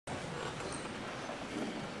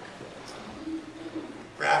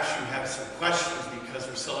some questions because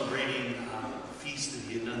we're celebrating the Feast of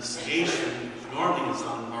the Annunciation, which normally is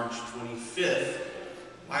on March 25th.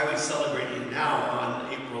 Why are we celebrating it now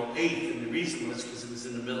on April 8th? And the reason was because it was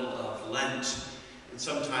in the middle of Lent. And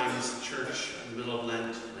sometimes the church in the middle of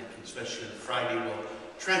Lent, like especially on Friday, will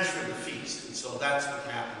transfer the feast. And so that's what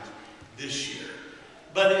happened this year.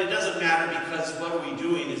 But it doesn't matter, because what are we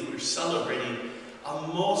doing is we're celebrating a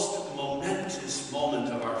most momentous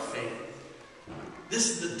moment of our faith. This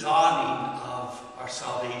is the dawning of our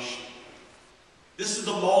salvation. This is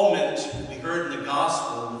the moment we heard in the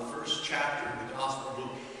gospel, in the first chapter of the gospel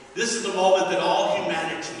book. This is the moment that all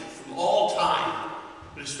humanity, from all time,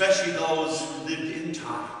 but especially those who lived in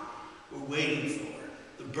time, were waiting for.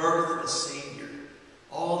 The birth of a Savior.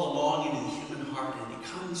 All the longing in the human heart. And it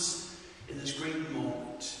comes in this great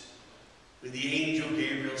moment when the angel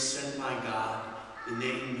Gabriel, sent by God, the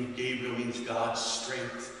name of Gabriel means God's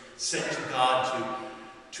strength, sent to God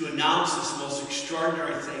to announce this most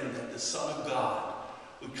extraordinary thing, that the Son of God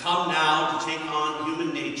would come now to take on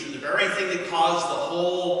human nature, the very thing that caused the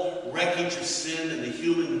whole wreckage of sin and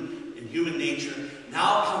human nature,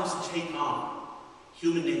 now comes to take on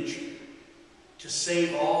human nature, to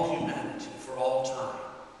save all humanity for all time.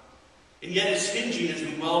 And yet it's hinging, as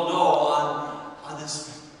we well know, on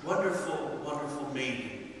this wonderful, wonderful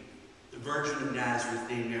maiden, the Virgin of Nazareth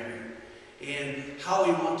named Mary. And how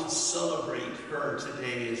we want to celebrate her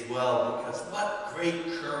today as well, because what great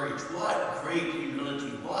courage, what great humility,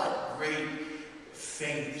 what great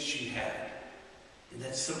faith she had in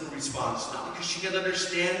that simple response. Not because she could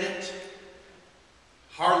understand it.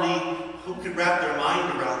 Hardly who could wrap their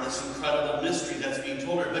mind around this incredible mystery that's being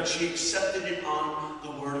told her, but she accepted it on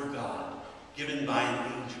the Word of God, given by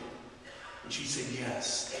an angel. And she said,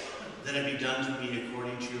 yes, let it be done to me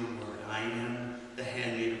according to your word. I am the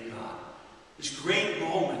handmaid of God. This great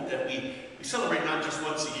moment that we celebrate not just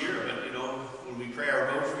once a year, but when we pray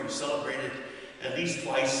our rosary, we celebrate it at least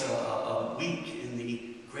twice a week in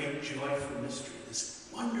the great joyful mystery. This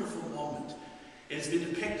wonderful moment. And it's been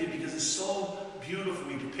depicted because it's so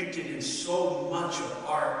beautifully depicted in so much of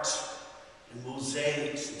art and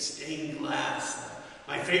mosaics and stained glass.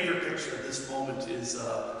 My favorite picture of this moment is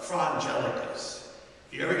Fra Angelica's.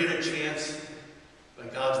 If you ever get a chance, by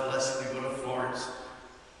God's blessing, to go to Florence,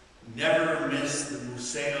 never miss the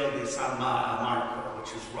Museo di San Marco,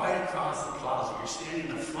 which is right across the plaza. You're standing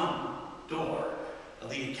in the front door of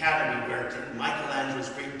the Academy where Michelangelo's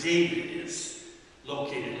great David is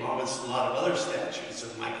located, along with a lot of other statues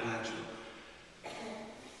of Michelangelo.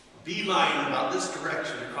 Beeline about this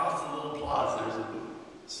direction, across the little plaza,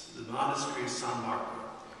 there's the monastery of San Marco.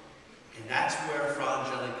 And that's where Fra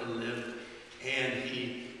Angelica lived, and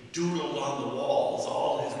he doodled on the walls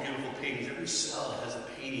all his beautiful paintings. Every cell has a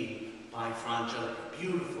painting by Fra Angelica.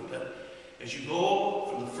 Beautiful. But as you go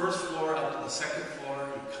from the first floor up to the second floor,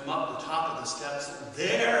 you come up the top of the steps, and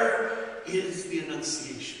there is the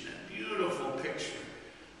Annunciation, that beautiful picture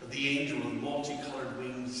of the angel with multicolored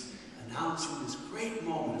wings announcing this great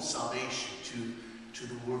moment of salvation to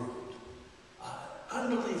the world.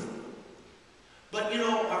 Unbelievable. But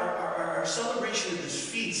our celebration of this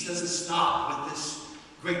feast doesn't stop with this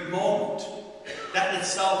great moment. That in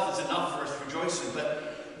itself is enough for us rejoicing.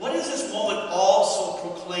 But what is this moment also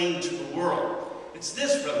proclaimed to the world? It's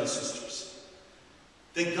this, brothers and sisters.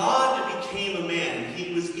 That God became a man.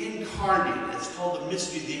 He was incarnate. It's called the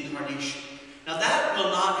mystery of the incarnation. Now that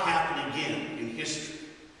will not happen again in history.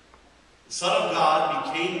 The Son of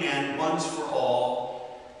God became man once for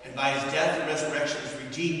all, and by his death and resurrection has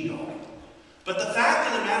redeemed all. But the fact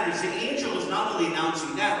of the matter is, the angel was not only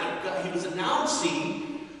announcing that, but he was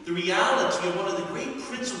announcing the reality of one of the great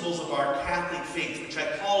principles of our Catholic faith, which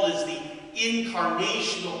I call is the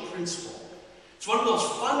incarnational principle. It's one of those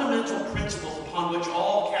fundamental principles upon which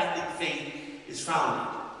all Catholic faith is founded.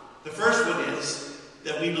 The first one is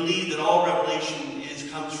that we believe that all revelation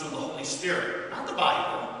comes from the Holy Spirit, not the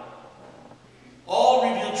Bible. All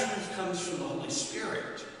revealed truth comes from the Holy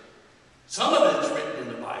Spirit. Some of it is written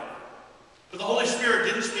in the Bible. But the Holy Spirit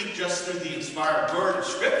didn't speak just through the inspired word of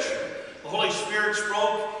Scripture. The Holy Spirit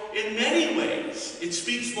spoke in many ways. It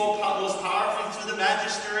speaks most powerfully through the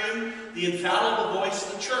magisterium, the infallible voice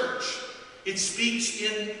of the church. It speaks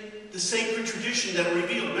in the sacred tradition that are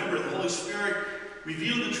revealed. Remember, the Holy Spirit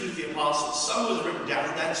revealed the truth to the apostles. Some was written down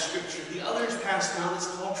in that Scripture. The others passed down. It's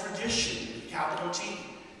called tradition, capital T.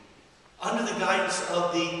 Under the guidance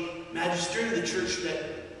of the magisterium of the church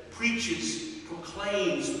that preaches,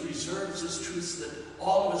 proclaims, preserves this truth so that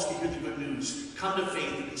all of us can hear the good news, come to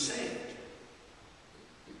faith and be saved.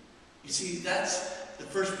 You see, that's the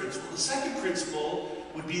first principle. The second principle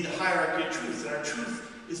would be the hierarchy of truth, that our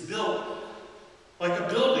truth is built Like a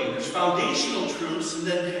building, there's foundational truths, and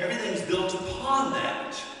then everything's built upon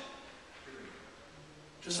that.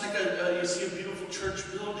 Just like you see a beautiful church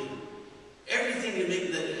building.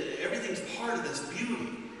 Everything's part of this beauty.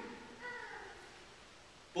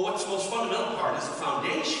 But what's the most fundamental part is the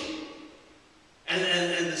foundation.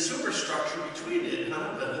 And the superstructure between it,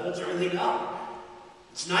 that holds everything up.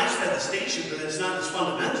 It's nice to have the station, but it's not as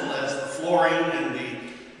fundamental as the flooring and the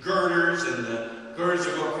girders and the girders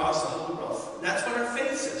that go across the whole roof. And that's what our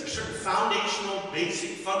faith says. There's certain foundational, basic,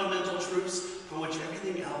 fundamental truths from which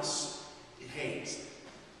everything else it hangs.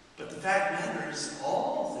 But the fact matter is,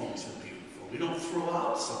 all things are beautiful. We don't throw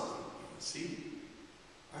out something. See?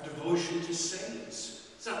 Our devotion to saints.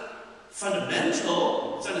 It's not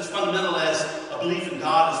fundamental. It's not as fundamental as a belief in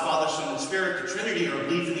God as Father, Son, and Spirit, the Trinity, or a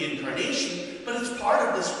belief in the Incarnation. But it's part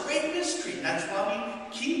of this great mystery. That's why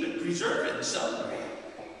we keep it, preserve it, and celebrate it.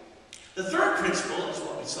 The third principle is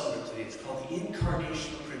what we celebrate today. It's called the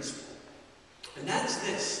incarnational principle. And that's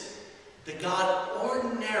this, that God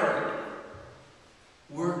ordinarily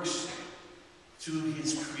works through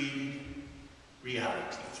his created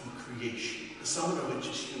reality, through creation, the sum of which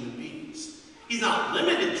is human beings. He's not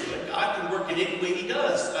limited to it. God can work in any way he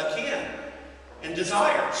can and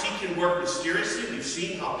desires. He can work mysteriously. We've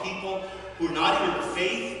seen how people who are not even of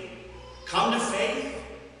faith come to faith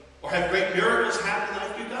or have great miracles happen in life.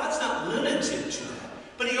 God's not limited to that.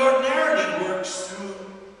 But he ordinarily works through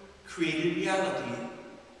created reality,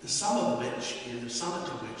 the sum of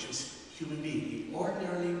which is human being. He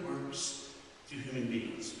ordinarily works through human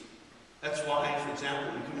beings. That's why, for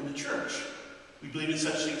example, when we come into church, we believe in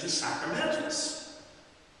such things as sacramentals.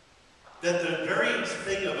 That the very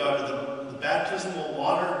thing of the baptismal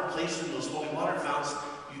water placed in those holy water fountains,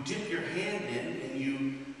 you dip your hand in and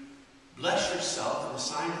you bless yourself in the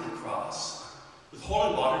sign of the cross. With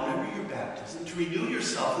holy water, remember your baptism, to renew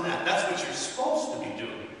yourself in that. That's what you're supposed to be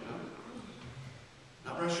doing.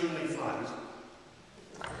 Not brushing away flies.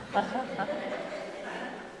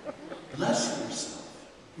 Blessing yourself.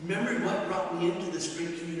 Remembering what brought me into this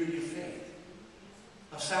great community of faith,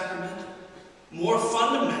 of sacramental. More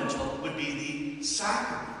fundamental would be the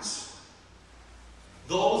sacraments.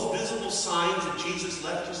 Those visible signs that Jesus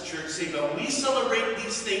left his church saying, but when we celebrate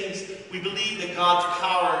these things, we believe that God's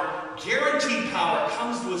power, guaranteed power,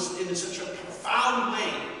 comes to us in such a profound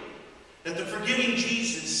way that the forgiving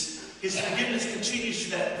Jesus, his forgiveness continues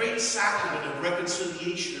to that great sacrament of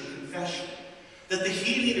reconciliation or confession. That the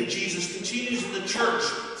healing of Jesus continues in the church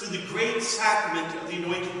through the great sacrament of the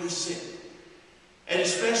anointing of the sick. And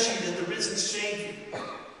especially that the risen Savior,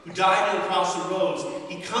 who died on the cross and rose,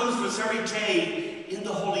 he comes to us every day in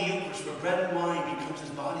the Holy Eucharist, where bread and wine becomes his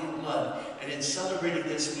body and blood. And in celebrating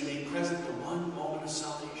this, we make present the one moment of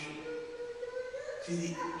salvation. See,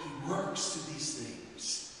 he works through these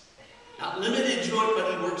things. Not limited to it,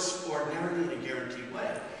 but he works ordinarily in a guaranteed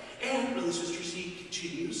way. And, brothers and sisters, he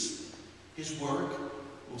continues his work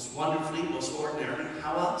most wonderfully, most ordinarily.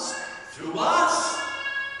 How else? Through us.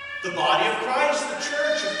 The body of Christ, the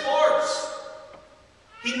church, of course.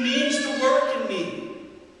 He means to work in me.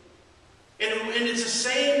 And it's the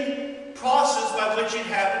same process by which it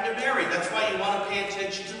happened to Mary. That's why you want to pay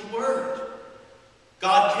attention to the Word.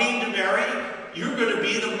 God came to Mary. You're going to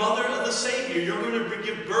be the mother of the Savior. You're going to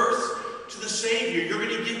give birth to the Savior. You're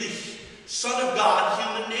going to give the Son of God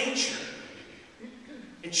human nature.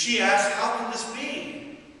 And she asked, how can this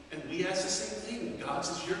be? And we ask the same thing. God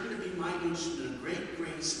says, you're going to be my instrument of great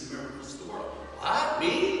grace and miracles to the world. What?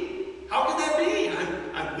 Me? How can that be?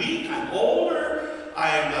 I'm weak. I'm older.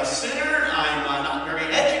 I'm a sinner. I'm not very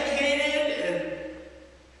educated.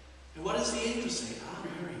 And what does the angel say? Ah,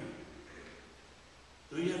 Mary,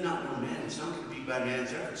 though you have not known man, it's not going to be by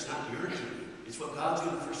man's effort. It's not your doing. It's what God's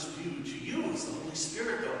going to first do to you. It's the Holy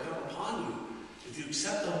Spirit that will come upon you. If you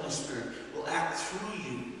accept the Holy Spirit, will act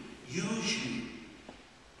through you, use you.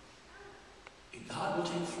 And God will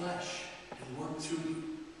take flesh and work through you.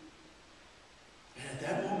 And at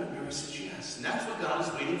that moment, Mary says yes. And that's what God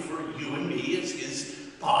is waiting for you and me as his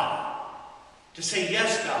body. To say,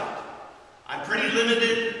 yes, God, I'm pretty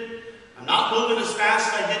limited. I'm not moving as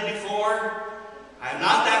fast as I did before. I'm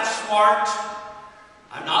not that smart.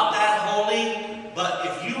 I'm not that holy. But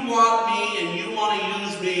if you want me and you want to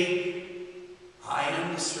use me, I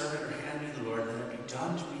am the servant or handmaid of the Lord. Let it be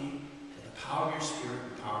done to me by the power of your Spirit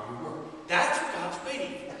and the power of your word. That's what God's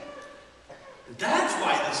waiting for. And that's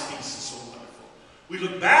why this feast is so wonderful. We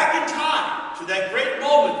look back in time to that great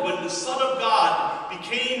moment when the Son of God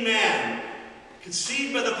became man,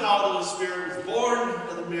 conceived by the power of the Holy Spirit, was born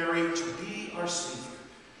of Mary to be our Savior.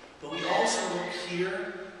 But we also look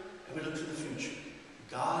here and we look to the future.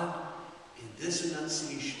 God, in this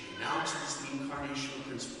Annunciation announces the incarnational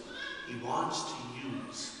principle. He wants to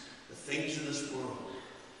use the things of this world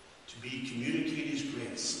to communicate His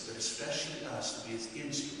grace, but especially us to be His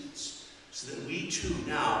instruments, so that we too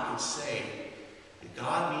now can say that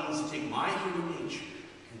God means to take my human nature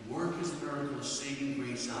and work His miracle of saving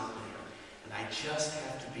grace out there. And I just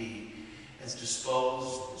have to be as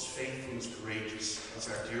disposed, as faithful, as courageous as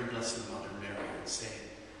our dear Blessed Mother Mary would say,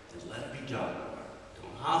 and let it be done.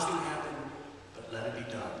 Don't know how it's going to happen, but let it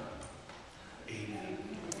be done. Amen.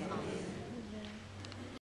 Amen.